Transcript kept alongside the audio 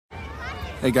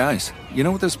Hey guys, you know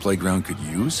what this playground could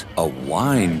use? A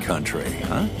wine country,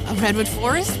 huh? A redwood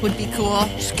forest would be cool.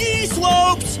 Ski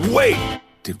slopes! Wait!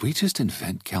 Did we just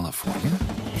invent California?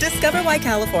 Discover why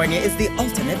California is the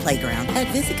ultimate playground at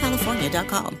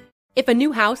visitcalifornia.com. If a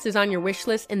new house is on your wish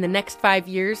list in the next 5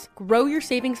 years, grow your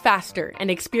savings faster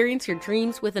and experience your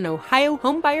dreams with an Ohio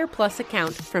Homebuyer Plus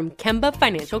account from Kemba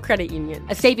Financial Credit Union.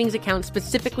 A savings account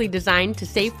specifically designed to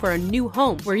save for a new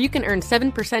home where you can earn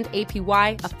 7%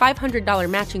 APY, a $500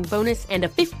 matching bonus, and a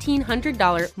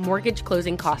 $1,500 mortgage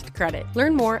closing cost credit.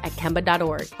 Learn more at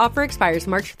Kemba.org. Offer expires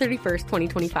March 31st,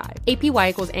 2025. APY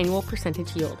equals annual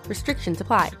percentage yield. Restrictions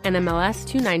apply. NMLS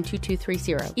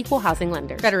 292230. Equal housing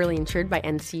lender. Federally insured by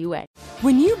NCUA.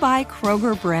 When you buy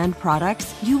Kroger brand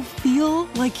products, you feel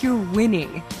like you're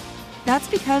winning. That's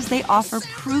because they offer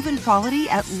proven quality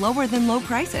at lower than low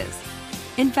prices.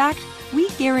 In fact, we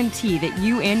guarantee that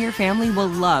you and your family will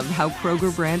love how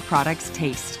Kroger brand products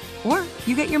taste, or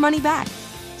you get your money back.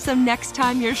 So next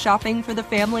time you're shopping for the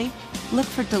family, look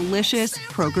for delicious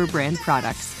Kroger brand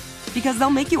products, because they'll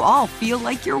make you all feel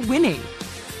like you're winning.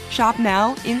 Shop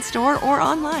now, in-store, or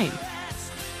online.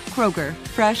 Kroger,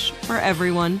 fresh for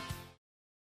everyone.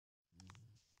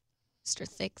 Mr.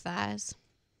 Thick Thighs.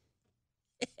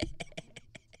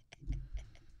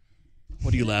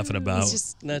 What are you laughing about? He's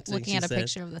just looking at a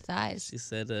picture of the thighs. She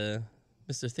said,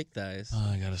 Mr. Thick Thighs.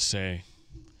 Oh, I gotta say,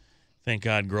 thank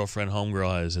God girlfriend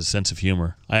homegirl has a sense of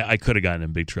humor. I could have gotten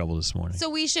in big trouble this morning. So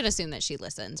we should assume that she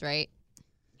listens, right?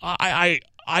 I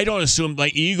don't assume,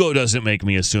 like, ego doesn't make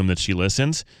me assume that she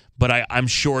listens, but I'm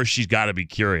sure she's got to be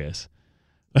curious.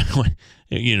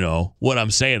 You know, what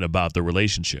I'm saying about the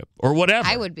relationship or whatever.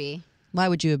 I would be. Why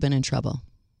would you have been in trouble?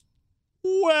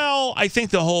 Well, I think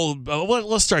the whole...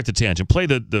 let's start the tangent. Play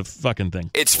the fucking thing.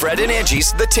 It's Fred and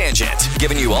Angie's The Tangent,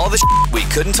 giving you all the shit we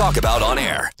couldn't talk about on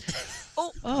air.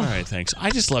 All right, thanks. I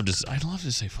love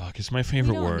to say fuck. It's my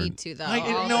favorite We don't word. need to,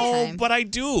 though, No, the time. but I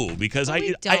do because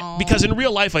We because in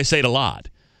real life I say it a lot.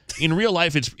 In real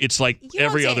life, it's like You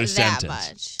every don't other say it that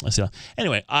sentence. much. So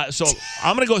anyway, so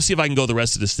I'm gonna go see if I can go the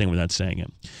rest of this thing without saying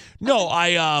it. No,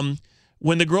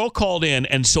 when the girl called in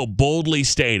and so boldly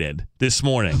stated this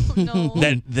morning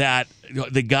that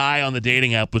the guy on the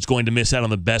dating app was going to miss out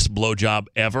on the best blowjob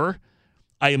ever,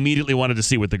 I immediately wanted to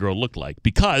see what the girl looked like,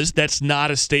 because that's not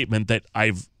a statement that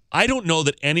I don't know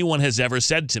that anyone has ever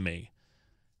said to me,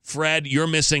 Fred, you're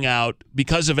missing out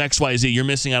because of XYZ. You're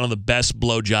missing out on the best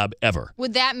blowjob ever.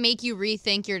 Would that make you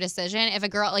rethink your decision if a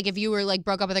girl, like if you were like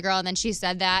broke up with a girl and then she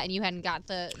said that and you hadn't got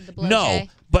the blow No, jay?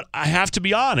 but I have to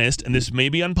be honest, and this may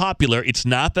be unpopular. It's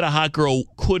not that a hot girl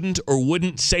couldn't or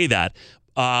wouldn't say that,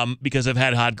 because I've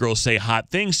had hot girls say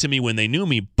hot things to me when they knew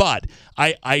me. But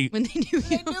when they knew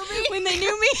you, when they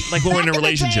knew me, like when we're in a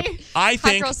relationship, I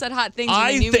think hot girls said hot things. When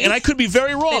they knew me. and I could be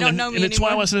very wrong. They don't know me and it's why I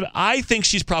anymore. want to say, I think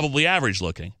she's probably average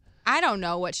looking. I don't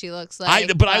know what she looks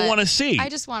like. But I want to see. I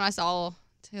just want us all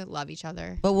to love each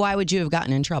other. But why would you have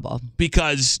gotten in trouble?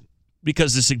 Because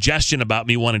the suggestion about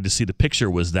me wanting to see the picture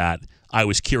was that I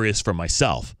was curious for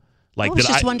myself. Like I was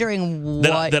just wondering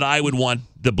that I would want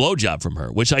the blowjob from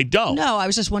her, which I don't. No, I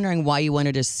was just wondering why you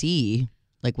wanted to see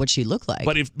like what she looked like.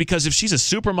 But because if she's a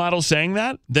supermodel saying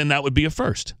that, then that would be a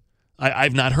first.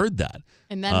 I've not heard that.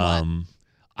 And then what?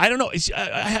 I don't know.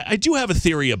 I do have a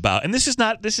theory about, and this is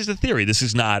a theory. This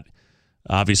is not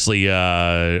obviously,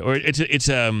 or it's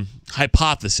a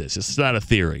hypothesis. It's not a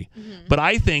theory. Mm-hmm. But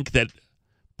I think that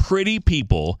pretty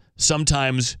people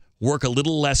sometimes work a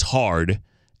little less hard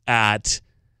at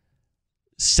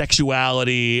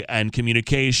sexuality and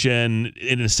communication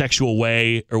in a sexual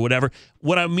way or whatever.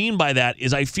 What I mean by that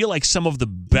is I feel like some of the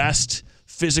best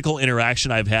physical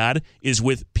interaction I've had is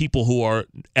with people who are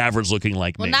average looking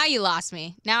like me. Well, now you lost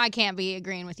me. Now I can't be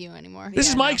agreeing with you anymore. This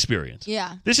is my experience.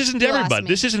 Yeah. This isn't You lost everybody. me.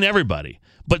 This isn't everybody.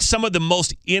 But some of the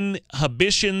most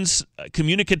inhibitions,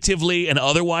 communicatively and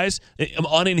otherwise,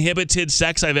 uninhibited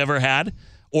sex I've ever had,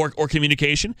 or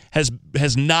communication has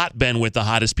not been with the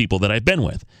hottest people that I've been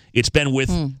with. It's been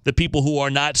with the people who are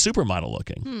not supermodel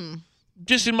looking.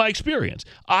 Just in my experience.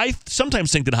 I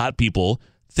sometimes think that hot people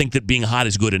think that being hot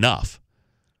is good enough.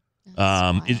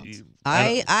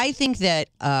 I think that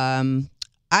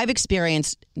I've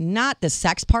experienced not the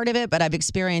sex part of it, but I've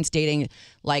experienced dating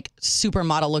like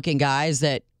supermodel looking guys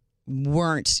that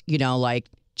weren't, like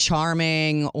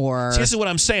charming or. See, this is what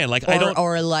I'm saying. Like or, I don't,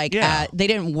 or like yeah. they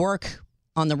didn't work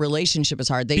on the relationship as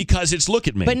hard. Because it's look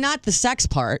at me, but not the sex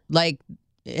part. Like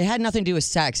it had nothing to do with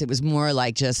sex. It was more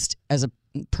like just as a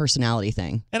personality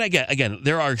thing. And again,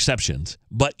 there are exceptions,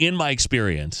 but in my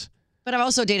experience, But I've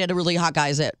also dated really hot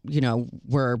guys that,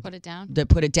 were Put it down. that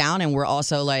put it down and were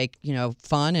also like,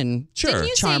 fun and Didn't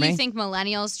you charming. say you think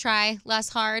millennials try less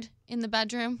hard in the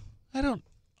bedroom? I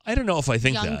don't know if I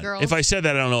think Young that. girls. If I said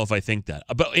that, I don't know if I think that.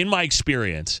 But in my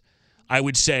experience, I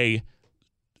would say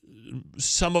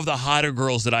some of the hotter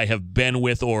girls that I have been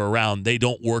with or around, they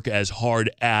don't work as hard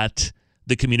at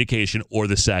the communication or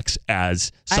the sex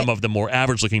as some of the more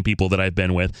average-looking people that I've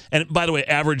been with. And by the way,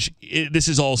 average, this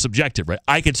is all subjective, right?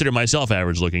 I consider myself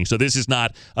average-looking, so this is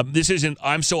not, this isn't,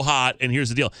 I'm so hot, and here's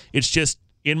the deal. It's just,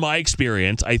 in my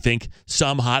experience, I think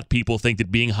some hot people think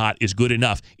that being hot is good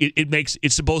enough.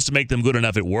 It's supposed to make them good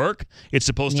enough at work. It's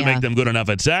supposed to make them good enough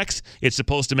at sex. It's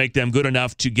supposed to make them good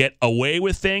enough to get away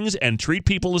with things and treat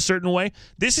people a certain way.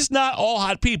 This is not all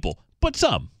hot people, but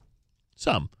some.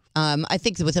 I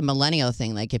think with the millennial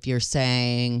thing, like if you're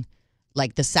saying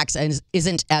like the sex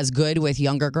isn't as good with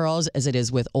younger girls as it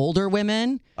is with older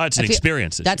women. It's an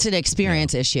experience issue. That's an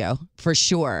experience issue for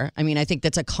sure. I mean, I think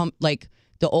that's like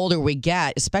the older we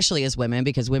get, especially as women,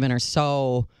 because women are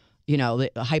so,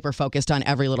 hyper focused on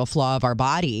every little flaw of our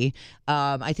body.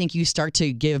 I think you start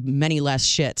to give many less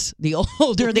shits the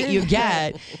older that you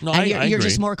get. No, and I you're agree.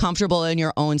 just more comfortable in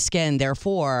your own skin.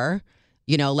 Therefore,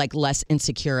 like less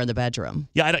insecure in the bedroom.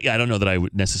 Yeah, I don't know that I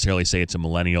would necessarily say it's a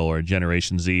millennial or a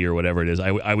Generation Z or whatever it is.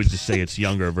 I would just say it's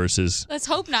younger versus. Let's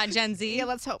hope not Gen Z. Yeah,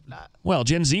 let's hope not. Well,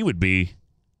 Gen Z would be.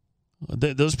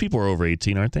 Those people are over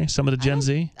 18, aren't they? Some of the Gen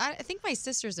Z. I think my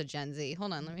sister's a Gen Z.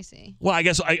 Hold on, let me see. Well, I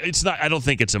guess it's not. I don't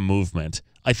think it's a movement.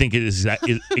 I think it is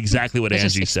exactly what It's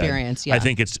just Angie said. experience, yeah. I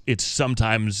think it's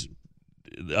sometimes.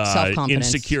 Self-confidence.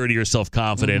 Insecurity or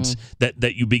self-confidence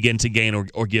that you begin to gain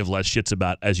or give less shits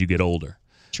about as you get older.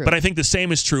 True. But I think the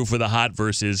same is true for the hot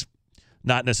versus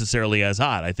not necessarily as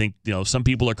hot. I think, some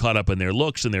people are caught up in their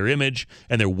looks and their image,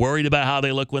 and they're worried about how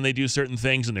they look when they do certain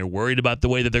things, and they're worried about the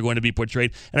way that they're going to be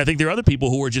portrayed. And I think there are other people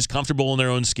who are just comfortable in their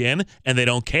own skin, and they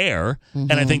don't care.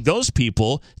 And I think those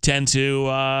people tend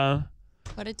to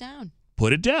Put it down.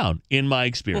 put it down, in my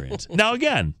experience. Now,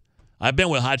 again, I've been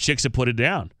with hot chicks that put it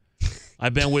down.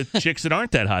 I've been with chicks that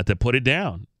aren't that hot that put it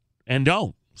down and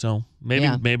don't. So maybe,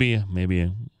 I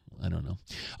don't know.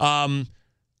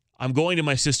 I'm going to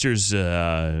my sister's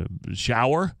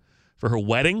shower for her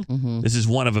wedding. This is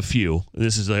one of a few.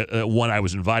 This is one I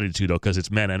was invited to, though, because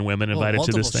it's men and women invited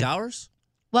to this thing. Multiple showers?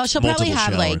 Well, she'll probably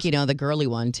Multiple have showers. the girly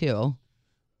one too.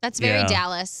 That's very Yeah.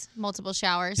 Dallas. Multiple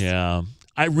showers. Yeah.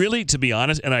 I really, to be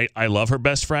honest, and I love her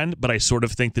best friend, but I sort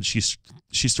of think that she's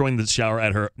throwing the shower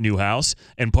at her new house,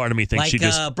 and part of me thinks Like she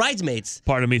just Bridesmaids.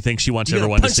 part of me thinks she wants You gonna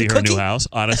everyone to punch see a her new cookie? house.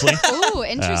 Honestly, Ooh,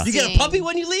 interesting. You get a puppy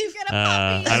when you leave?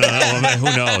 I don't know.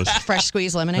 Who knows? Fresh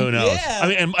squeezed lemonade. Who knows? Yeah. I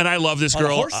mean, and I love this On a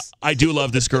girl. horse? I do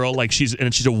love this girl. Like she's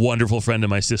a wonderful friend of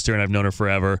my sister, and I've known her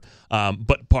forever.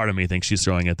 But part of me thinks she's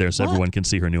throwing it there so everyone can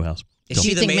see her new house. Is So- she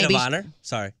you the think maid of maybe- honor?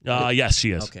 Sorry. Yes,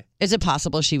 she is. Okay. Is it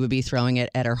possible she would be throwing it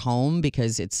at her home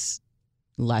because it's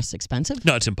less expensive?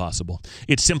 No, it's impossible.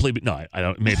 It's simply no. I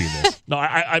don't. Maybe it is. No,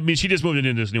 I mean she just moved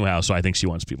into this new house, so I think she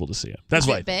wants people to see it. That's Is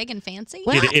why it big and fancy?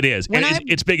 Well, it is. When And I-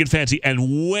 it's big and fancy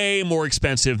and way more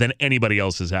expensive than anybody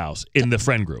else's house in the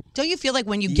friend group. Don't you feel like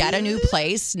when you get a new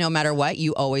place, no matter what,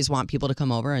 you always want people to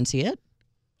come over and see it?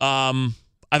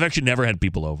 I've actually never had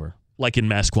people over like in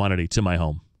mass quantity to my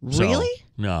home. So, Really?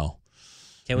 no.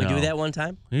 Can we No. do that one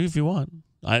time? If you want.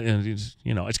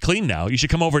 It's clean now. You should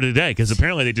come over today because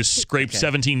apparently they just scraped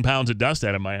 17 pounds of dust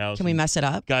out of my house. Can we mess it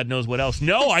up? God knows what else.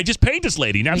 No, I just paid this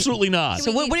lady. Absolutely not.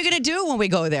 So what are you going to do when we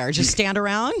go there? Just stand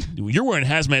around? You're wearing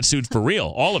hazmat suits for real,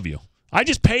 all of you. I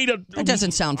just paid That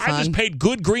doesn't sound I just fun. paid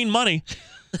good green money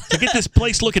to get this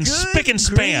place looking spick and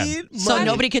span. So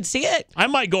nobody could see it? I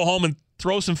might go home and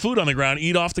throw some food on the ground,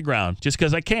 eat off the ground, just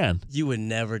because I can. You would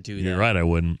never do that. You're right, I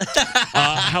wouldn't.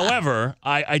 However,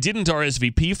 I didn't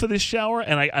RSVP for this shower,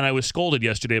 and I was scolded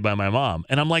yesterday by my mom,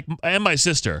 and my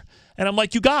sister, and I'm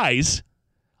like, you guys,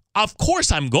 of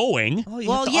course I'm going. Oh,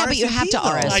 Well, yeah, but you have to though.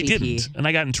 RSVP. I didn't, and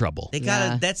I got in trouble. They gotta.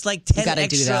 Yeah. That's like 10 gotta do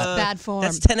extra. that. Bad form.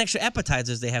 That's 10 extra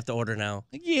appetizers they have to order now.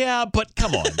 Yeah, but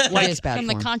come on, It like is bad From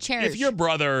the form. concierge. if your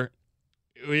brother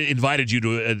invited you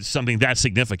to something that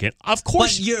significant, of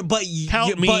course.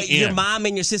 Count me your in. mom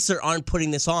and your sister aren't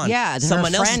putting this on. Yeah, her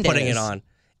someone else is friend putting is. it on.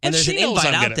 But And there's she an knows invite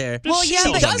I'm out gonna- there. Well, she yeah,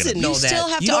 but doesn't know you that. still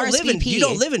have you to don't live in RSVP. you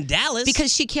don't live in Dallas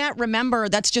Because she can't remember.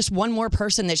 That's just one more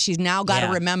person that she's now got to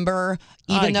Yeah. remember,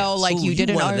 even though, like, Ooh, you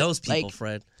didn't one of R- those people, like,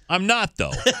 Fred. I'm not,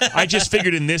 though. I just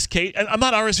figured in this case, I'm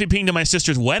not RSVPing to my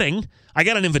sister's wedding. I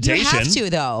got an You invitation. have to,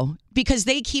 though, because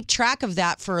they keep track of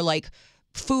that for, like,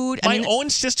 food. My own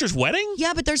sister's wedding?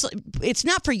 Yeah, but it's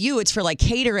not for you. It's for like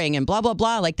catering and blah, blah,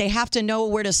 blah. Like they have to know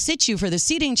where to sit you for the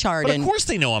seating chart. But of course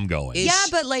they know I'm going. Yeah,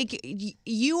 but like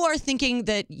you are thinking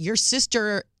that your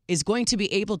sister is going to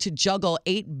be able to juggle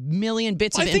 8 million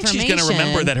bits of information. I think she's going to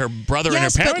remember that her brother and her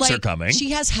parents are coming. She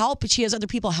has help. She has other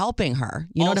people helping her.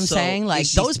 You know what I'm saying? Like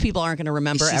those people aren't going to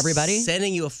remember everybody.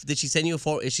 Did she send you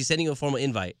is she sending you a formal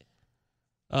invite?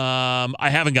 I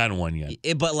haven't gotten one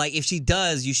yet. But like, if she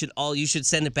does, you should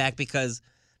send it back because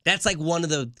that's like one of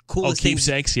the coolest things.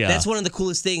 Keepsakes, yeah. That's one of the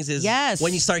coolest things is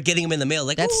when you start getting them in the mail.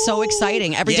 Like that's so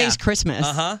exciting. Every day's Christmas.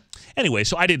 Anyway,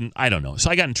 so I don't know. So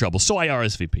I got in trouble. So I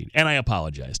RSVP'd and I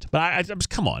apologized. But I was,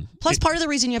 come on. Plus, part of the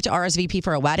reason you have to RSVP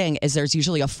for a wedding is there's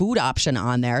usually a food option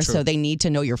on there. True. So they need to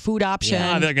know your food option.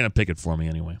 Yeah, they're going to pick it for me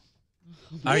anyway.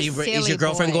 Is your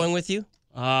girlfriend going with you?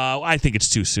 I think it's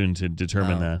too soon to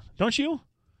determine that. Don't you?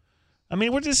 I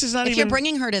mean, this is not if even. you're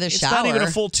bringing her to the shower. It's not even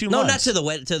a full 2 months. No,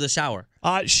 not to the shower.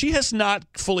 She has not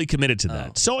fully committed to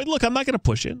that. So, look, I'm not going to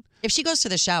push it. If she goes to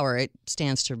the shower, it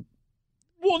stands to.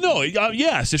 Well, no,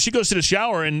 yes. If she goes to the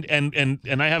shower and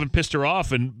I haven't pissed her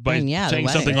off and by saying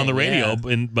something on the radio,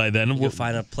 and by then we'll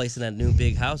find a place in that new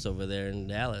big house over there in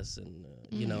Dallas, and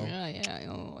you know.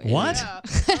 What? I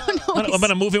don't know. I'm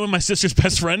gonna move in with my sister's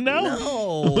best friend now.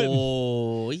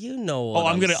 No, you know. What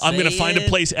I'm gonna find a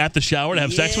place at the shower to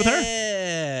have sex with her.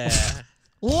 Yeah.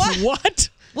 What?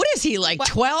 What is he, like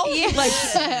 12? Yeah. Like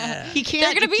he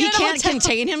can't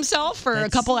contain himself for a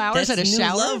couple hours at a shower.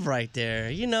 That's love right there,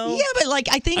 you know. Yeah, but like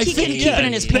I think he can keep it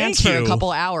in his pants for a couple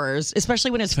hours,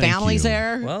 especially when his family's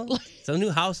there. Well, it's a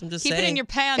new house. I'm just saying. Keep it in your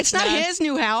pants. It's not his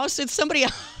new house. It's somebody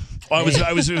else.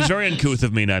 It was very uncouth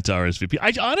of me not to RSVP.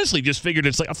 I honestly just figured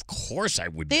it's like, of course I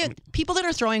would. People that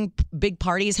are throwing big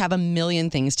parties have a million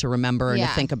things to remember and to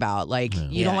think about. Like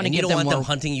you don't want to give them them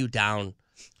hunting you down.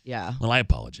 Yeah. Well, I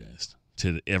apologized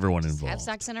to everyone involved. Have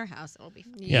sex in her house. It'll be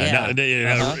fun. Yeah.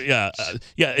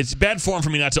 It's bad form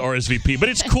for me not to RSVP, but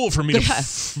it's cool for me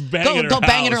to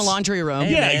bang in her laundry room.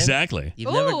 Yeah, exactly.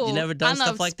 You've never done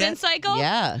stuff like that. Cycle?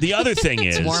 Yeah. The other thing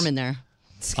is, it's warm in there.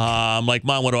 Like,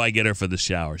 Mom, what do I get her for the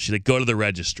shower? She's like, go to the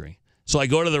registry. So I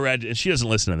go to the registry, and she doesn't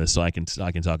listen to this, so I can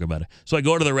talk about it. So I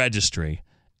go to the registry,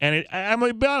 and I'm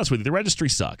going to be honest with you, the registry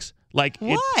sucks. Like,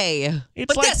 why?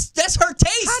 But like, that's her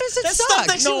taste. How does it that's suck? Stuff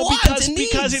that she wants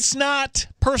because it's not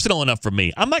personal enough for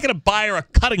me. I'm not going to buy her a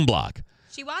cutting block.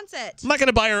 She wants it. I'm not going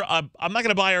to buy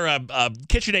her a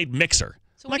KitchenAid mixer.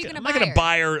 So what are you I'm not going to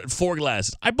buy her 4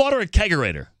 glasses. I bought her a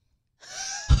kegerator.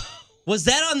 Was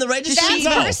that on the registry?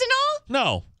 That's personal?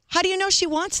 No. How do you know she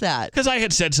wants that? Because I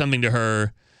had said something to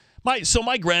her.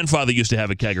 My grandfather used to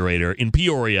have a kegerator in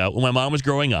Peoria when my mom was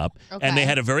growing up, and they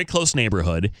had a very close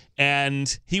neighborhood,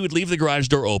 and he would leave the garage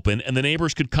door open, and the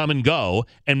neighbors could come and go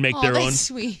and make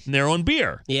their own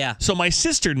beer. Yeah. So my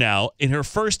sister now, in her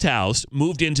first house,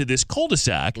 moved into this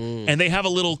cul-de-sac, and they have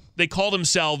they call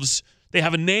themselves... They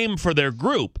have a name for their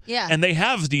group, and they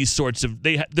have these sorts of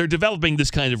they're developing this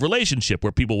kind of relationship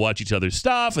where people watch each other's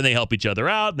stuff and they help each other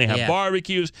out and they have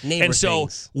barbecues. Neighbor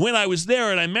things. When I was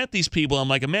there and I met these people, I'm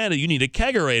like, Amanda, you need a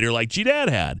kegerator like G-Dad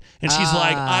had, and she's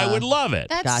like, I would love it.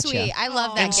 That's sweet. I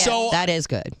love that. And so that is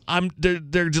good.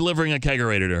 They're delivering a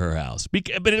kegerator to her house, but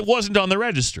it wasn't on the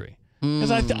registry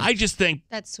because I just think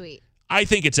that's sweet. I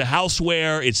think it's a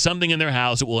houseware. It's something in their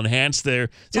house. It will enhance their.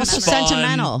 It's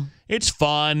sentimental. It's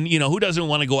fun. You know, who doesn't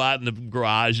want to go out in the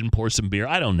garage and pour some beer?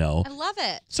 I don't know. I love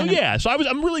it. So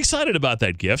I'm really excited about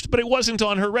that gift, but it wasn't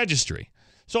on her registry.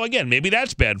 So again, maybe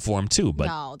that's bad form too. But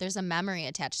no, there's a memory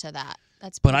attached to that.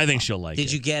 That's. But I think she'll like it.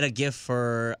 Did you get a gift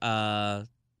for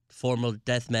formal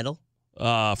death metal?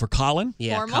 For Colin?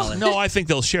 Yeah, Formal? Colin. No, I think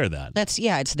they'll share that.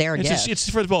 It's their gift. It's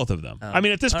for both of them. I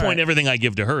mean, at this point, everything I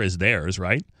give to her is theirs,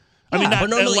 right? I mean, but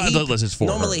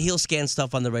normally he'll scan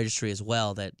stuff on the registry as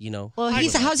well. That Well,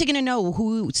 how's he going to know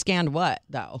who scanned what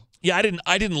though? Yeah,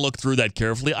 I didn't look through that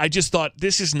carefully. I just thought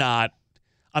this is not.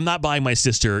 I'm not buying my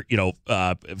sister,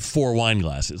 4 wine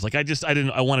glasses. Like I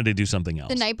wanted to do something else.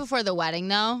 The night before the wedding,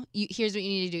 though, here's what you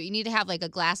need to do. You need to have like a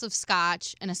glass of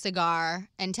scotch and a cigar,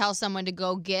 and tell someone to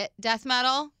go get death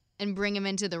metal and bring him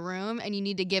into the room, and you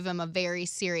need to give him a very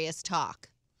serious talk.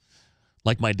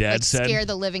 Like my dad said, scare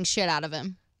the living shit out of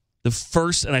him.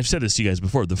 And I've said this to you guys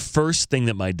before, the first thing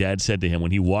that my dad said to him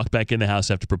when he walked back in the house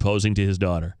after proposing to his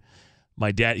daughter,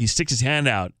 he sticks his hand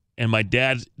out, and my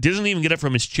dad doesn't even get up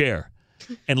from his chair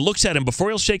and looks at him before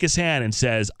he'll shake his hand and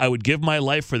says, I would give my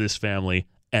life for this family,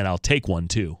 and I'll take one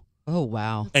too. Oh,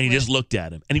 wow. And he just looked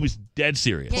at him, and he was dead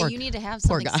serious. Yeah, you need to have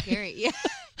something scary. Yeah.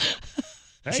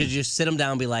 Hey. Should you just sit him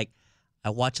down and be like, I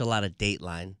watch a lot of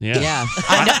Dateline. Yeah.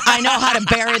 I know how to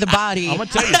bury the body. I'm going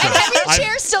to tell you something. Have your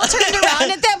chair still turned around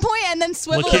at that point and then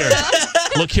swivel Look here. around.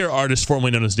 Look here, artists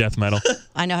formerly known as death metal.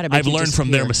 I know how to make I've you learned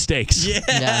from their disappear. mistakes.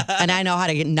 Yeah. And I know how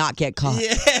to not get caught.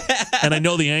 And I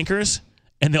know the anchors,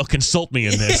 and they'll consult me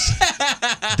in this.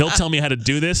 They'll tell me how to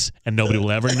do this, and nobody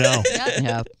will ever know.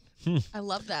 Yeah. I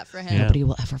love that for him. Yeah. Nobody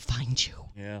will ever find you.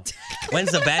 Yeah.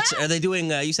 When's the bachelor? Are they doing?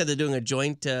 You said they're doing a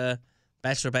joint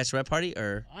bachelorette party,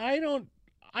 or I don't.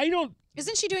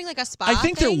 Isn't she doing like a spa I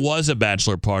think thing? there was a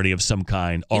bachelor party of some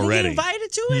kind you already. didn't get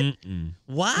invited to it? Mm-mm.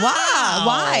 Wow.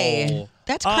 Why?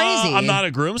 That's crazy. I'm not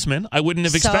a groomsman. I wouldn't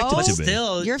have expected it to be.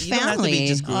 Still, Your you don't have to be family.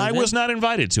 just I groomsmen. was not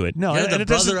invited to it. No, You're and the it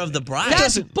doesn't- brother of the bride. It That's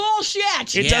doesn't, bullshit.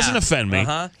 it Yeah. doesn't offend me.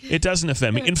 Uh-huh. It doesn't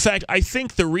offend me. In fact, I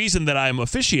think the reason that I'm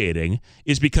officiating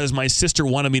is because my sister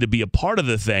wanted me to be a part of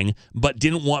the thing, but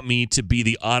didn't want me to be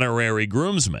the honorary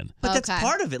groomsman. But that's Okay.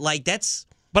 part of it. Like that's.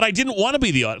 But I didn't want to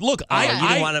be the look. You didn't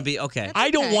I want to be okay.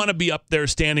 I don't okay. want to be up there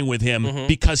standing with him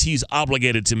because he's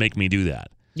obligated to make me do that.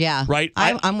 Yeah. Right?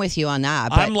 I'm with you on that.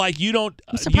 But I'm like, you don't.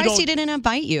 I'm surprised you don't, he didn't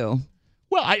invite you.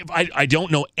 Well, I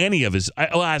don't know any of his.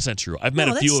 That's not true. I've met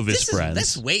No, a few that's- of his this is- friends.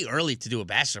 That's way early to do a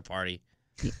bachelor party.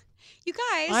 You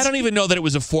guys. I don't even know that it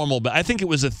was a formal, but I think it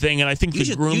was a thing, and I think You the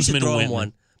should groomsmen throw him went.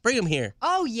 one. Bring him here.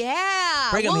 Oh yeah.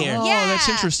 Bring him here. Oh, Yeah. that's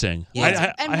interesting.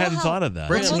 Yeah. And I hadn't we'll thought help. of that.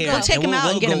 Bring him We'll here. go. We'll take him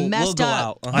out and get him messed go up.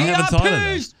 out. Uh-huh. I haven't thought of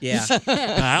that. Yeah.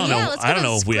 I don't know. Yeah, let's I go don't to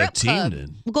know the if we have script club.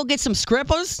 teamed. We'll go get some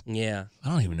scrippers. Yeah. I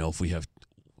don't even know if we have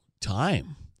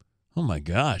time. Oh my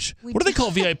gosh! We What do they do.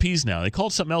 call VIPs now? They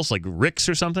called something else like Ricks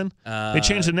or something. They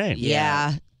changed the name.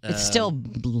 Yeah. It's still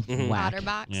whack.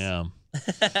 Otterbox. Yeah.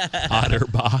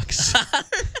 Otterbox.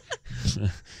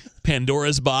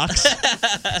 Pandora's Box.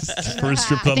 First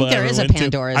strip club think there ever is a went to.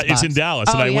 Pandora's It's in Box. Dallas,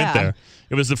 and Oh, I went yeah. there.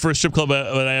 It was the first strip club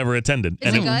that I ever attended,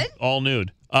 Is and it good? all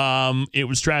nude. It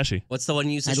was trashy. What's the one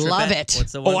you used to I strip love at? it.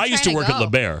 What's the one? Oh, I used to trying to work at go. La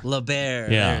Bear. La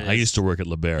Bear. Yeah, There it I is. used to work at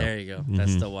La Bear. There you go.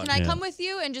 That's the one. Can I Yeah. come with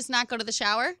you and just not go to the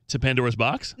shower? To Pandora's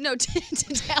Box? No, to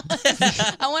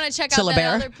Dallas. I want to check To out La that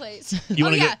Bear? other place. You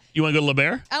want to yeah. You want to go to La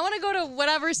Bear? I want to go to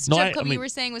whatever strip club I mean- you were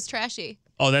saying was trashy.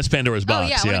 Oh, that's Pandora's Box.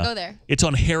 yeah, I wanna go there. It's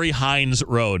on Harry Hines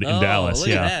Road in Oh, Dallas. look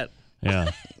yeah. at that.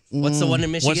 Yeah. What's the one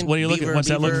in Michigan? What are you looking? Beaver, What's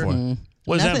that Beaver? looking for?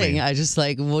 What does that Nothing. mean? I just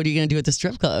like, what are you going to do at the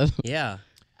strip club? Yeah.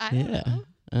 I don't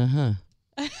know.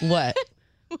 What?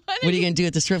 What are you going to do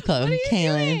at the strip club, What are you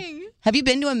Kaylin? doing? Have you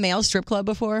been to a male strip club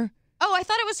before? Oh, I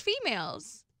thought it was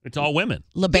females. It's all women.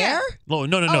 La Bear? Oh,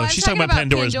 no. I'm She's talking about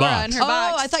Pandora's Pandora Box. and her Oh,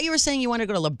 box. I thought you were saying you want to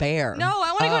go to La Bear. No,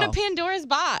 I want to go Oh. to Pandora's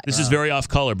box. This is very off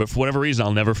color, but for whatever reason,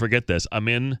 I'll never forget this. I'm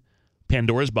in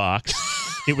Pandora's Box.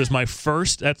 It was my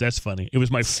first. That's funny. It was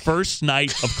my first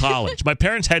night of college. My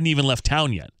parents hadn't even left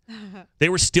town yet. They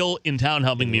were still in town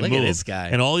helping me Look at move. this guy.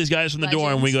 And all these guys from the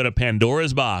door, and we Legends. go to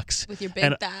Pandora's Box With your big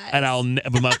and, thighs. And I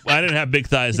didn't have big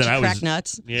thighs Did then. you I crack was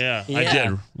nuts? Yeah, I Yeah.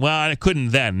 did. Well, I couldn't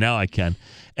then. Now I can.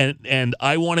 And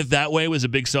I Want It That Way was a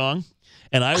big song.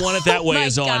 And I Want It That Way my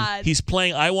is on. God. He's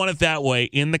playing I Want It That Way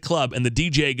in the club, and the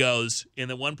DJ goes in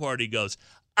the one part. He goes,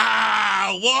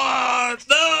 I want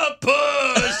the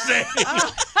pussy.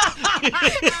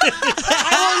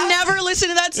 I will never listen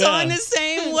to that song Yeah. the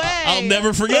same way. I'll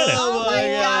never forget it. Oh my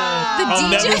God. The I'll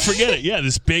DJ. never forget it. Yeah,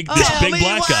 this big Tell me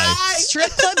black guy. why. Strip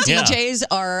club Yeah. DJs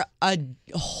are a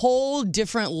whole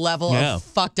different level Yeah. of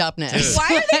fucked upness.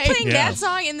 Why are they playing Yeah. that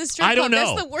song in the strip I don't club?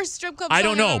 know. That's the worst strip club I song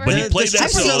don't know, I've but ever he heard. played The that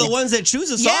strippers are song. the ones that choose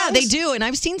the songs. Yeah, they do. And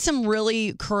I've seen some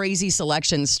really crazy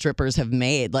selections strippers have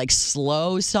made, like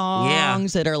slow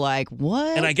songs that are like,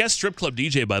 what? And I guess strip club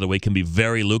DJ, by the way, can be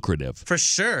very lucrative. For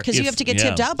sure. Because you have to get Yeah.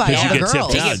 tipped out by 'Cause all you the get girls. tipped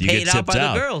out. They You get get paid out tipped by the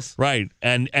out. girls. Right.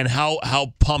 And how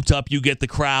pumped up you get the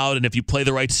crowd, and if you play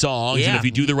the right songs, and Yeah. if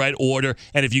you do the right order,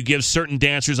 and if you give certain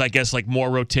dancers, I guess, like more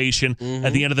rotation,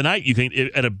 at the end of the night, you can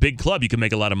at a big club, you can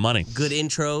make a lot of money. Good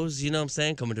intros, you know what I'm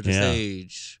saying? Coming to the Yeah.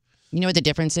 stage. You know what the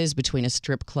difference is between a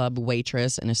strip club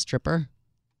waitress and a stripper?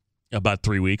 About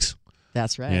 3 weeks.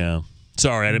 That's right. Yeah.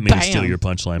 Sorry, I didn't mean to steal Bam. your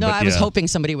punchline. No, but I was yeah. hoping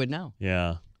somebody would know.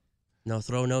 Yeah. No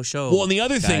throw, no show. Well, and the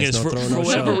other thing Guys, is, no for throw, no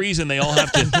whatever show. reason, they all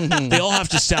have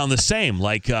to sound the same.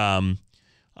 Like,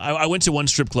 I went to one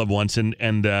strip club once, and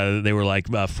they were like,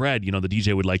 Fred, the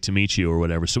DJ would like to meet you or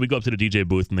whatever. So we go up to the DJ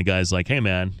booth, and the guy's like, hey,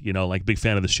 man, like, big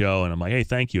fan of the show. And I'm like, hey,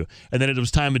 thank you. And then it was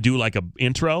time to do, like, a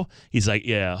intro. He's like,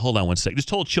 yeah, hold on one second. Just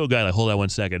told chill guy, like, hold on 1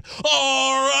 second.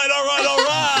 All right.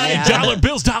 Yeah. Dollar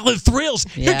bills, dollar thrills.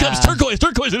 Here Yeah. comes Turquoise.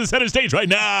 Turquoise in the center stage right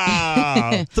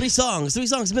now. Three songs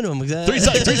minimum. Three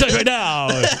songs right now.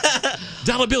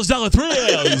 Dollar bills, dollar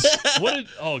thrills.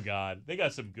 Oh, God. They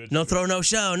got some good No shit. throw, no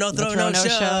show. No throw, throw, no no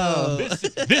show.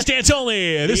 This dance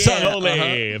only. This Yeah, song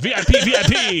only.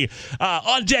 VIP.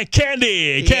 On deck,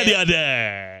 candy. Candy on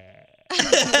deck.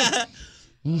 Candy.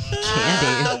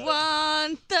 I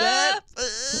want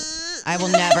the. I will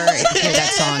never hear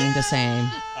that song the same.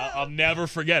 I'll never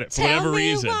forget it for Tell whatever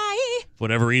me reason. why. For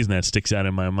whatever reason, that sticks out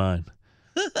in my mind.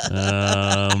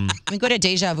 We go to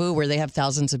Deja Vu where they have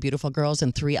thousands of beautiful girls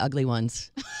and 3 ugly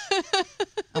ones.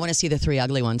 I want to see the 3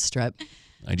 ugly ones strip.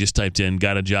 I just typed in,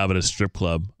 got a job at a strip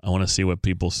club. I want to see what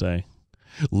people say.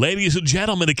 Ladies and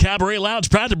gentlemen, the Cabaret Lounge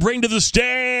proud to bring to the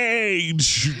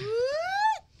stage.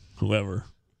 Whoever.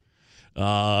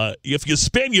 If you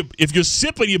spin, if you're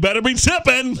sipping, you better be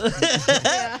tipping.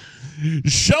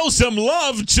 Show some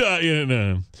love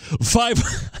to 5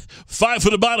 for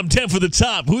the bottom, 10 for the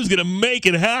top. Who's gonna make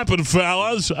it happen,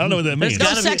 fellas? I don't know what that means.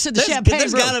 There's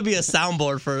got to be a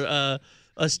soundboard for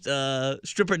a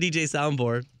stripper DJ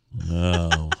soundboard.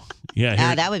 Oh. Yeah,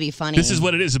 here- that would be funny. This is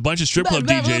what it is. A bunch of strip club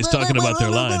DJs talking about their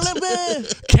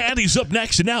lives. Candy's up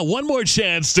next, and now one more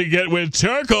chance to get with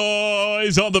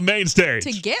Turquoise on the main stage.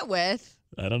 To get with?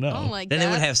 I don't know. I don't like Then that.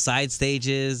 they would have side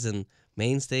stages and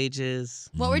main stages.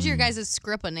 What would your guys'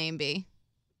 Scrippa name be?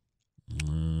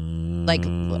 Like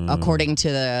according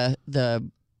to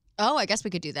the Oh, I guess we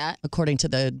could do that. according to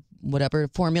the whatever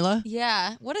formula.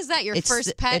 Yeah. What is that? Your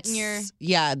first pet and your...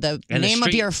 Yeah, the And the name of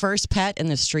street. your first pet and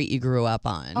the street you grew up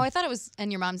on. Oh, I thought it was...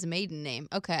 And your mom's maiden name.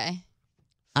 Okay.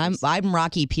 I'm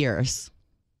Rocky Pierce.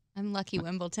 I'm Lucky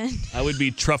Wimbledon. I would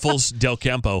be Truffles Del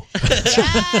Campo.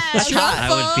 Yes, I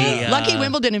would be Lucky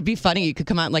Wimbledon, it'd be funny. You could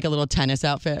come out in like a little tennis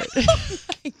outfit.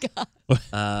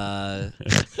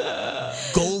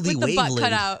 Goldie With the butt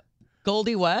cut Waveland. out.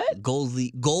 Goldie what?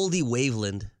 Goldie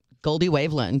Waveland. Goldie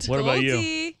Waveland. What about you?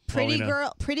 Goldie. Pretty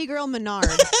girl Menard.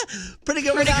 Pretty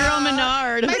good. Girl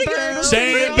Menard.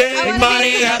 Say it big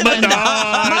money at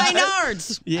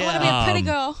Menards. Menards. I want to be a pretty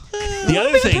girl. The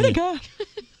other thing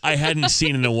I hadn't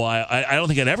seen in a while, I don't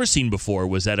think I'd ever seen before,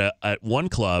 was at one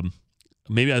club.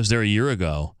 Maybe I was there a year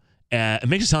ago. It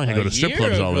makes it sound like I go to strip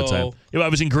clubs all the time. I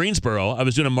was in Greensboro. I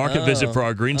was doing a market visit for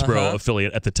our Greensboro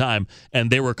affiliate at the time,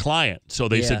 and they were a client, so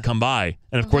they said come by.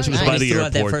 And of course, it was by the threw airport.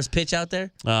 out that first pitch out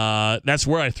there. That's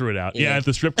where I threw it out. Yeah, at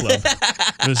the strip club.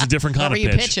 It was a different kind What of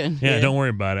were you pitch. pitching? Yeah, don't worry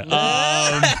about it.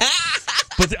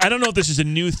 But I don't know if this is a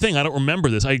new thing. I don't remember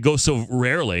this. I go so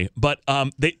rarely. But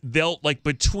they'll like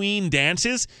between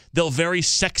dances, they'll very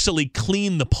sexily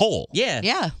clean the pole. Yeah.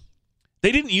 Yeah.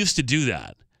 They didn't used to do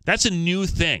that. That's a new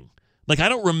thing. Like, I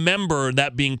don't remember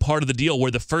that being part of the deal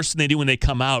where the first thing they do when they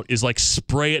come out is, like,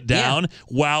 spray it down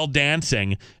while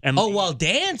dancing. And while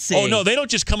dancing? Oh, no, they don't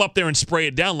just come up there and spray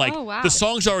it down. Like, the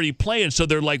song's already playing, so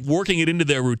they're, like, working it into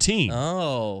their routine.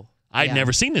 Oh. I'd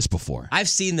never seen this before. I've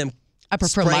seen them I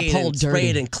prefer my pole spray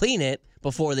it dirty. and clean it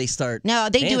before they start No,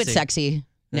 they do it dancing. sexy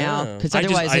now Oh. because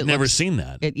otherwise I've never seen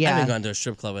that. I haven't gone to a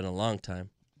strip club in a long time.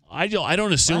 I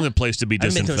don't assume the place to be I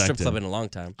haven't been disinfected. to a strip club in a long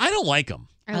time. I don't like them.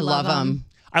 I love them.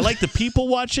 I like the people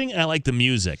watching and I like the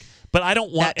music, but I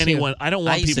don't want That too. anyone. I don't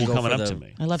want used to people go coming for up the to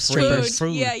me. I love free- strippers.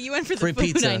 Food. Yeah, you went for the Free food.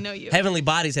 pizza. I know you. Heavenly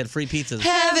Bodies had free pizzas.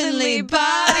 Heavenly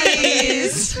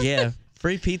Bodies. Yeah,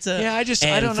 free pizza. Yeah, I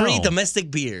and don't free know.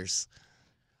 domestic beers.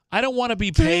 I don't want to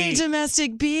be Free paid.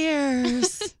 domestic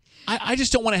beers. I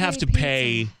just don't want to have to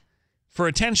pay for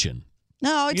attention.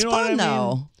 No, it's You know what fun I mean?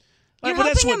 though. You're But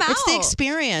that's helping what- them It's the out.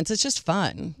 experience. It's just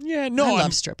fun. Yeah, no, I I'm-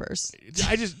 love strippers.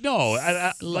 I just no.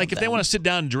 I like if they them. want to sit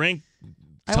down and drink,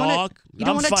 I wanna- talk. You don't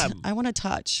I'm want fine. to. I want to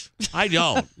touch. I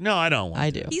don't. No, I don't. Want I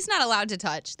to. do. He's not allowed to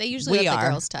touch. They usually We let are. the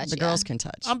girls touch. The yeah. girls can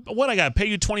touch. What I got to pay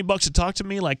you $20 to talk to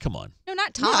me? Like, come on. No,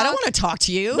 not talk. No, I don't want to talk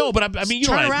to you. No, but I mean, you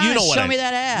know, Turn what around you know and what show I me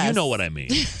that ass. You know what I mean.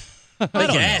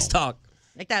 Make your ass talk.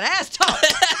 Make that ass talk.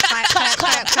 clap, clap,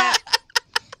 clap, clap.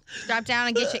 Drop down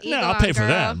and get your ego No, I'll on, pay for girl.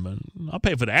 that, but I'll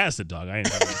pay for the acid dog. I ain't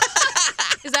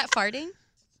Is that farting?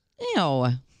 Ew.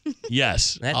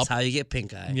 Yes. That's how you get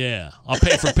pink eye. Yeah, I'll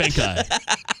pay for pink eye.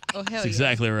 Oh, hell That's yeah.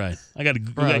 exactly right. We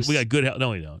Gross. got good health.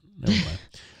 No, we don't. Never mind.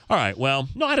 All right. Well,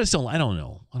 no, I just don't. I don't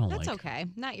know. I don't That's like. okay.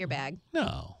 Not your bag.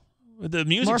 No, the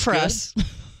music's More for good. us.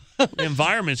 The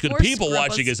environment's good. More The people scrubs.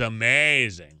 watching is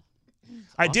amazing.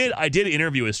 I did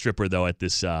interview a stripper though at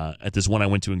this one I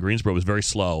went to in Greensboro. It was very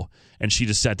slow, and she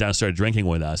just sat down and started drinking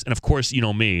with us. And of course, you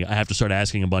know me, I have to start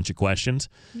asking a bunch of questions.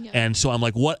 Yeah. And so I'm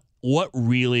like, what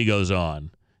really goes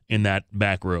on in that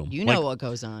back room? You know Like, what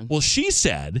goes on. well, she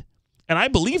said, and I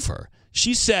believe her.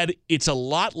 She said it's a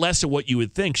lot less of what you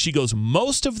would think. She goes,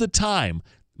 most of the time,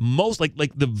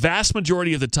 like the vast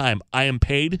majority of the time, I am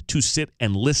paid to sit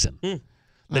and listen.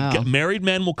 That Wow. married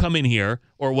men will come in here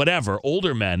or whatever,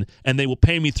 older men, and they will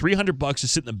pay me $300 to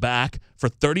sit in the back for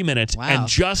 30 minutes Wow. and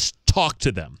just talk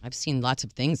to them. I've seen lots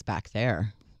of things back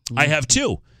there. I have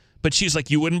too. But she's like,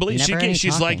 you wouldn't believe. Never any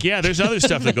She's like, talking. yeah, there's other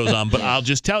stuff that goes on, but I'll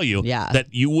just tell you Yeah. that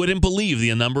you wouldn't believe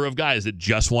the number of guys that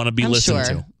just want to be I'm listened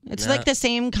sure. to. It's like the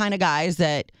same kind of guys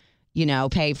that,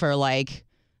 pay for like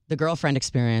the girlfriend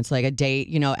experience, like a date,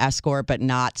 escort, but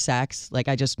not sex. Like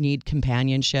I just need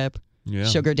companionship,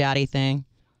 sugar daddy thing.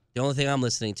 The only thing I'm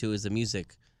listening to is the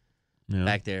music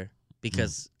back there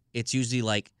because it's usually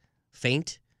like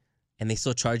faint and they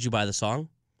still charge you by the song.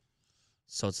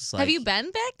 So it's just like. Have you been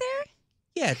back there?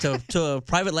 Yeah, to a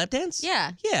private lap dance?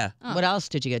 Yeah. Yeah. Oh. What else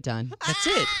did you get done? That's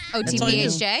it.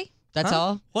 OTPHJ? That's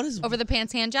all? What is Over the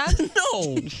pants hand job? No.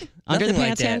 Under the Nothing like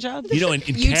pants that. hand job? In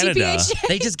Canada, UTPHJ?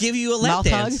 They just give you a lap Mouth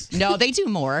dance. hug? No, they do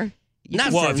more.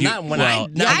 Not Well, for if you- not when well, I.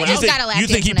 no, Not I when just I got a lap You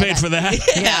think dance he when I paid got- for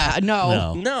that? Yeah,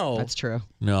 no. No. That's true.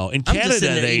 No. In I'm Canada, just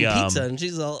sitting there they eating pizza and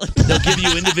she's all. they'll give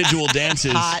you individual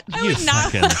dances. Hot. You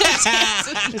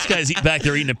fucking. This guy's back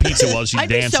there eating a pizza while she's I'd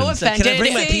be dancing. so offended. Can I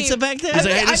bring my pizza back there? He's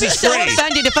like, hey, I'd this be is so free.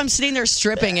 offended if I'm sitting there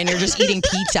stripping and you're just eating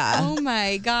pizza. Oh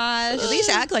my gosh. At least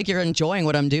act like you're enjoying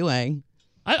what I'm doing.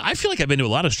 I feel like I've been to a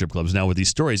lot of strip clubs now with these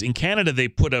stories. In Canada, they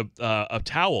put a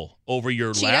towel over your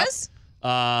lap. Cheetahs?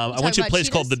 I went to a about place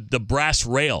called Cheetahs? the Brass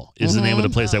Rail is the name of the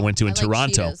place I went to in I like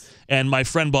Toronto. Cheetahs. And my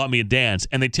friend bought me a dance,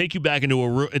 and they take you back into a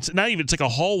room. It's like a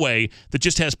hallway that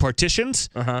just has partitions.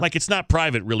 Like it's not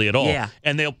private really at all. Yeah.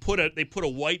 And they put a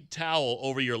white towel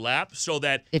over your lap so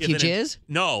that If you an- jizz?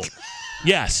 No.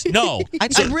 Yes. No. I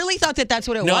really thought that's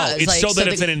what it No, was. it's like, so that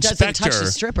if they an doesn't inspector, touch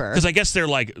the stripper. because I guess they're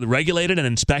like regulated and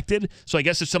inspected. So I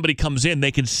guess if somebody comes in,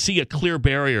 they can see a clear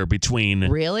barrier between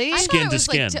Really? I skin thought it to was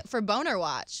skin. like for boner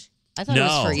watch. I thought it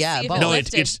was for See if it both. No,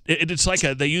 lifted. it's like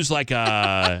they use like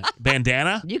a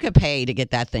bandana. You could pay to get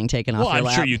that thing taken off Well, your I'm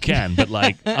lap. sure you can, but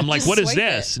like I'm like, Just what is swipe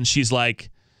this? And she's like,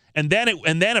 and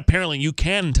then apparently you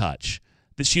can touch.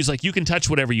 That she's like, you can touch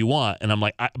whatever you want, and I'm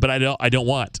like, but I don't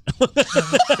want.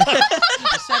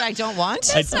 I said I don't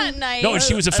want. That's not nice. No, and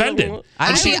she was offended.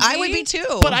 I would be too.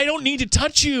 But I don't need to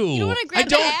touch you. You don't wanna grab I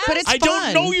don't. the ass? But it's I don't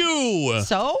fun. know you.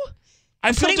 So?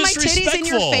 I feel Putting my titties in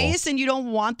your disrespectful. face and you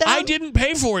don't want them? I didn't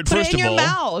pay for it. Put First it in of your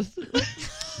all, mouth.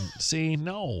 see,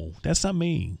 no, that's not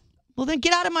me. Well, then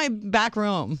get out of my back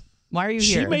room. Why are you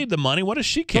here? She made the money. What does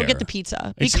she care? Go get the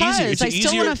pizza. It's Because easier. It's I an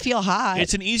still easier- want to feel hot.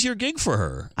 It's an easier gig for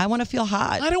her. I want to feel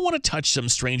hot. I don't want to touch some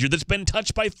stranger that's been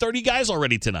touched by 30 guys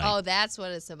already tonight. Oh, that's what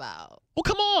it's about. Well,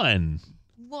 come on.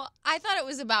 Well, I thought it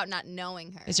was about not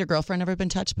knowing her. Has your girlfriend ever been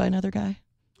touched by another guy?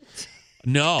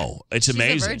 No, it's She's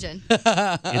amazing. a virgin.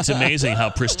 It's amazing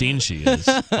how pristine she is.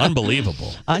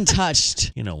 Unbelievable.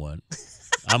 Untouched. You know what?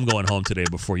 I'm going home today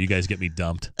before you guys get me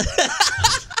dumped.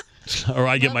 Or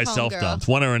I get Love myself homegirl. dumped.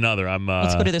 One or another.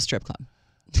 Let's go to the strip club.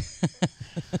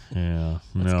 Yeah.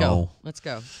 Let's no. go. Let's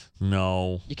go.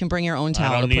 No. You can bring your own I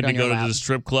towel don't to need put to on your go lap. to the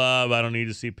strip club. I don't need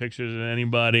to see pictures of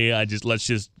anybody.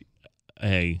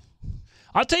 Hey.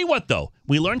 I'll tell you what, though.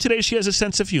 We learned today she has a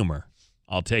sense of humor.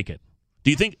 I'll take it.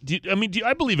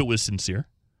 I believe it was sincere,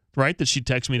 right? That she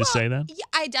texted me to say that? Yeah,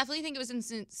 I definitely think it was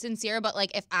sincere, but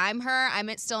like if I'm her, I'm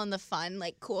still in the fun,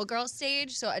 like cool girl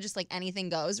stage. So I just like anything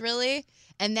goes really.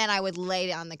 And then I would lay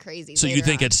down the crazy. So you later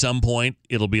think on. at some point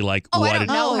it'll be like, Oh, why I don't did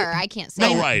know her. I can't say.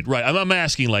 No, that. right. I'm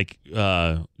asking like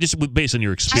just based on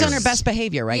your She's experience. on her best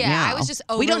behavior right Yeah, now. I was just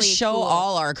we don't overly show cool.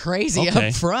 all our crazy Okay.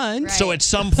 up front. Right. So at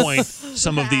some point,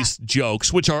 some of these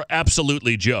jokes, which are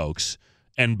absolutely jokes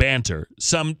and banter,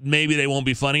 some maybe they won't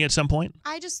be funny at some point.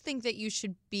 I just think that you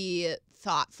should be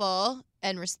thoughtful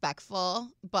and respectful,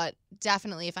 but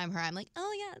definitely if I'm her, I'm like,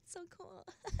 oh yeah, it's so cool.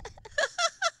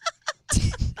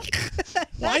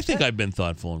 Well, I think I've been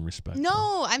thoughtful and respectful.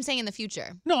 No, I'm saying in the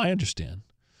future. No, I understand.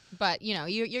 But you know,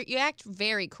 you act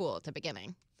very cool at the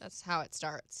beginning. That's how it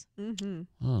starts. Mm-hmm.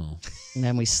 Oh, And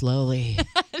then we slowly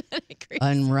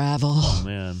unravel. oh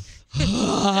man.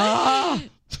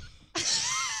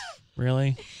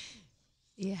 Really?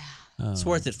 Yeah. Oh. It's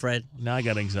worth it, Fred. Now I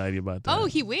got anxiety about that. Oh,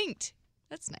 he winked.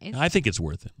 That's nice. I think it's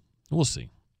worth it. We'll see.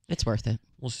 It's worth it.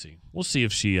 We'll see. We'll see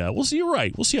if she. We'll see. You're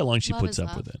right. We'll see how long she Love puts is up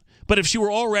love. with it. But if she were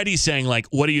already saying like,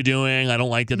 "What are you doing? I don't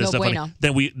like that." No Stuff bueno.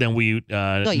 then we. No,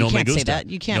 you no me can't say gusta. that.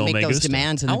 You can't No make me those gusta.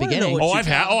 demands in I the wanna know beginning. what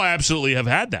I absolutely have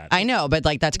had that. I know, but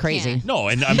like that's crazy. can't. No,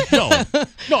 and I'm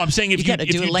I'm saying if You you gotta if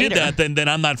do you it did later. that, then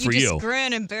I'm not for you you. just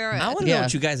grin and bear it. I want to know Yeah.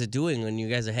 what you guys are doing when you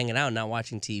guys are hanging out and not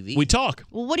watching TV. We talk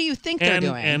Well, what do you think they're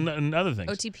doing? and other things.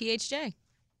 OTPHJ.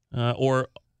 Or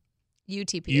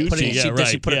UTPHJ. Put it- Yeah, does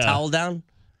she right, put yeah. a towel down?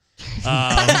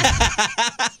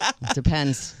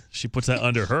 Depends. she puts that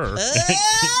under her.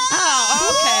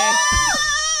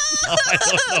 Oh,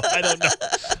 I don't know.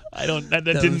 That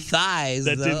Them didn't. thighs,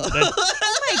 That though. didn't. That,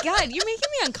 Oh my God, you're making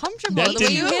me uncomfortable. That The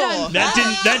way you hit on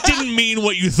that didn't mean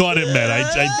what you thought it meant.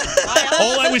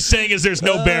 All I was saying is there's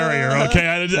no barrier.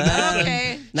 Okay.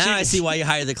 Okay. Now I see why you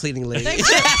hired the cleaning lady. End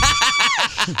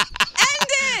it.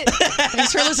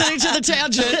 Thanks for listening to The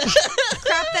Tangent.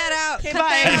 Crop that out. Cut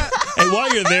that out. Hey,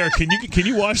 while you're there, can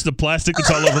you wash the plastic that's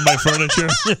all over my furniture?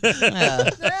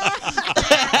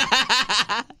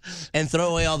 And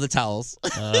throw away all the towels.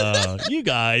 You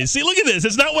guys. See, look at this.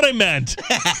 It's not what I meant.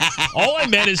 All I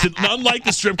meant is that unlike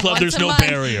the strip club, there's no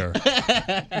barrier.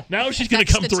 Now she's going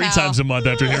to come 3 times a month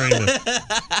after hearing this.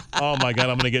 Oh, my God.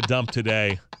 I'm going to get dumped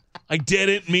today. I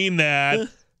didn't mean that.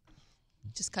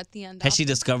 Just cut the end off. Has she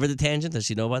discovered the tangent? Does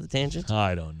she know about the tangent?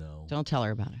 I don't know. Don't tell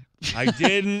her about it. I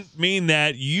didn't mean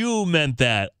that. You meant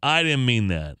that. I didn't mean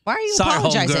that. Why are you Sorry,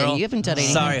 apologizing? homegirl. You haven't done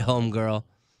anything. Sorry, homegirl.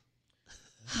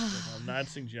 I'm not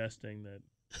suggesting that.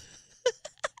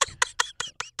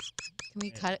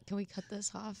 Can we cut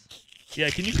this off? Yeah,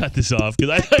 can you cut this off?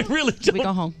 Because I really don't. Can we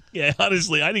go home? Yeah,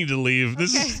 honestly, I need to leave.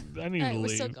 I need to leave. We're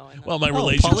still going. Well, my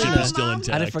relationship Paulina. is still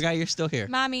intact. I forgot you're still here.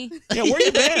 Mommy. Yeah, where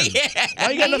you been?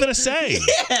 Why you got nothing to say?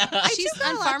 She's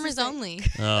on Farmers Only.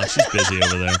 Oh, she's busy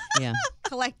over there. Yeah.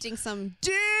 Collecting some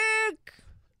dick.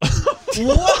 Now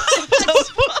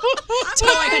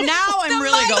I'm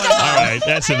really going. All right,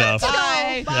 that's enough.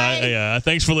 Bye. Yeah,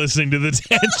 thanks for listening to the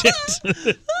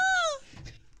tangent.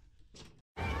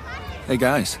 Hey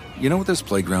guys, you know what this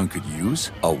playground could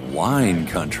use? A wine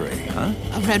country, huh?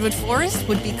 A redwood forest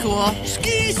would be cool.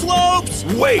 Ski slopes!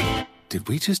 Wait! Did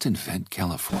we just invent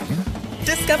California?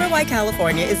 Discover why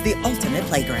California is the ultimate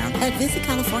playground at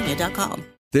visitcalifornia.com.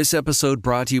 This episode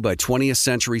brought to you by 20th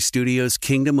Century Studios'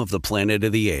 Kingdom of the Planet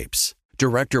of the Apes.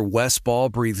 Director Wes Ball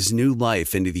breathes new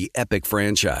life into the epic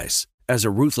franchise. As a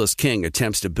ruthless king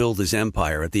attempts to build his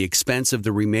empire at the expense of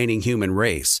the remaining human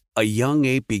race, a young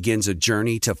ape begins a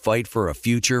journey to fight for a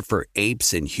future for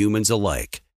apes and humans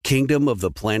alike. Kingdom of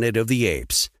the Planet of the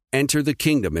Apes. Enter the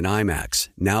kingdom in IMAX,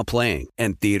 now playing,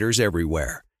 and theaters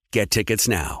everywhere. Get tickets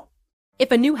now. If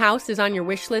a new house is on your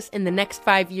wish list in the next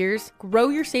 5 years, grow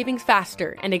your savings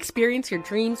faster and experience your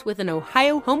dreams with an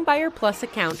Ohio Homebuyer Plus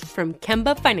account from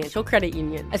Kemba Financial Credit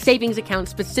Union. A savings account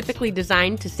specifically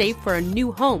designed to save for a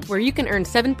new home where you can earn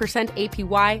 7%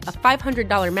 APY, a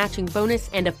 $500 matching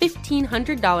bonus, and a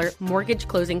 $1,500 mortgage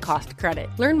closing cost credit.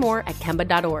 Learn more at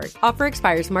Kemba.org. Offer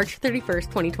expires March 31st,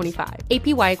 2025.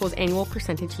 APY equals annual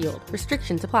percentage yield.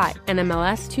 Restrictions apply.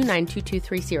 NMLS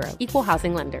 292230. Equal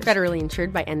housing lender. Federally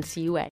insured by NCUA.